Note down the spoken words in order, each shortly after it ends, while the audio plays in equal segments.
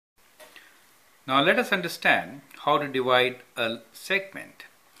Now let us understand how to divide a segment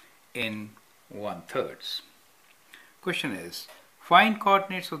in 1/3. Question is, find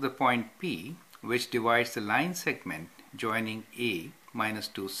coordinates of the point P which divides the line segment joining A minus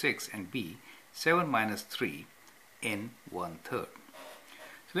 2, 6 and B 7 minus 3 in 1/3.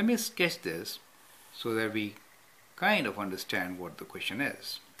 So let me sketch this so that we kind of understand what the question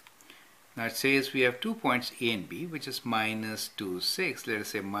is. Now it says we have 2 points A and B, which is minus 2, 6. Let us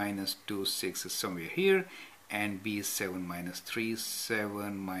say minus 2, 6 is somewhere here, and B is 7 minus 3.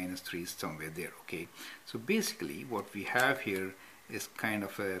 7 minus 3 is somewhere there. Okay, so basically what we have here is kind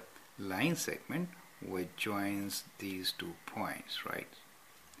of a line segment which joins these 2 points, right?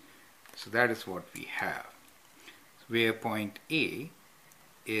 So that is what we have, where point A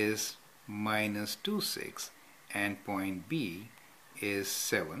is minus 2, 6 and point B is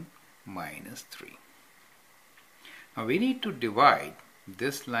 7 minus 3. Now we need to divide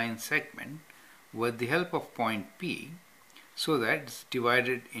this line segment with the help of point P so that it's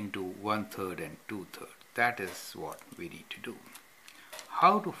divided into 1/3 and 2/3. That is what we need to do.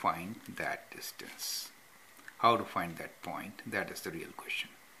 How to find that distance? How to find that point? That is the real question.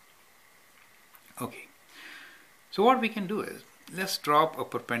 Okay, so what we can do is, let's drop a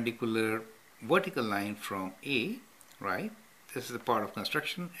perpendicular vertical line from A, right? This is a part of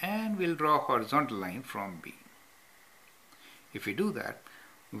construction, and we'll draw a horizontal line from B. If we do that,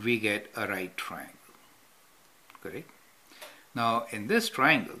 we get a right triangle, correct? Now in this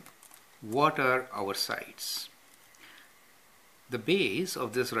triangle, what are our sides? The base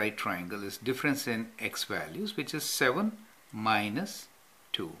of this right triangle is difference in x values, which is 7 minus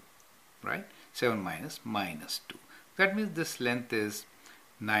 2, right? 7 minus 2. That means this length is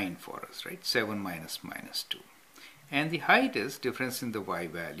 9 for us, right? 7 minus 2. And the height is difference in the y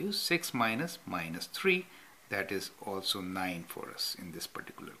values, 6 minus 3. That is also 9 for us in this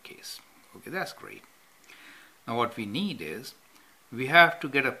particular case. Okay, that's great. Now what we need is, we have to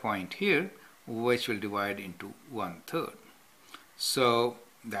get a point here which will divide into 1/3. So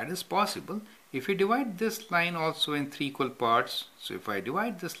that is possible if we divide this line also in 3 equal parts. So if I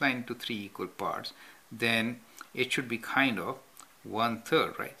divide this line into 3 equal parts, then it should be kind of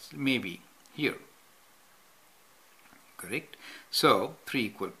 1/3, right? So maybe here, correct? So 3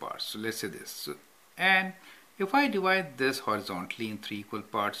 equal parts. So let's say this. So, and if I divide this horizontally in 3 equal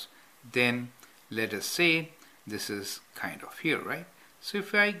parts, then let us say this is kind of here, right? So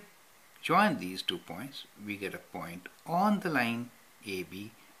if I join these 2 points, we get a point on the line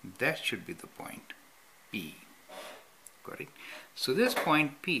AB. That should be the point P, correct? So this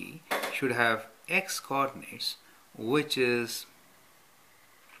point P should have x coordinates, which is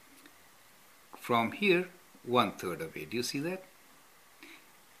from here 1/3 away. Do you see that?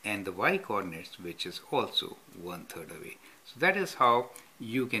 And the y coordinates, which is also 1/3 away. So that is how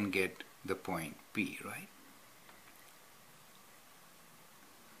you can get the point P, right?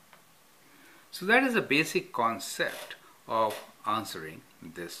 So that is a basic concept of answering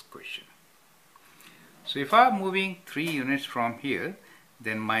this question. So if I'm moving 3 units from here,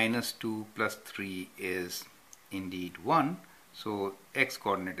 then minus 2 plus 3 is indeed 1. So x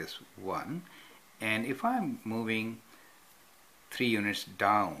coordinate is 1. And if I'm moving 3 units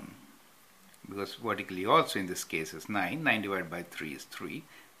down, because vertically also in this case is 9, 9 divided by 3 is 3.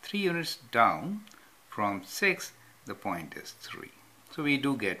 3 units down from 6, the point is 3. So we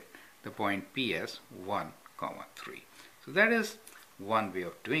do get the point P as 1, 3. So that is one way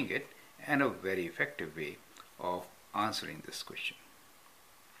of doing it, and a very effective way of answering this question.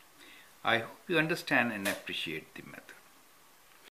 I hope you understand and appreciate the method.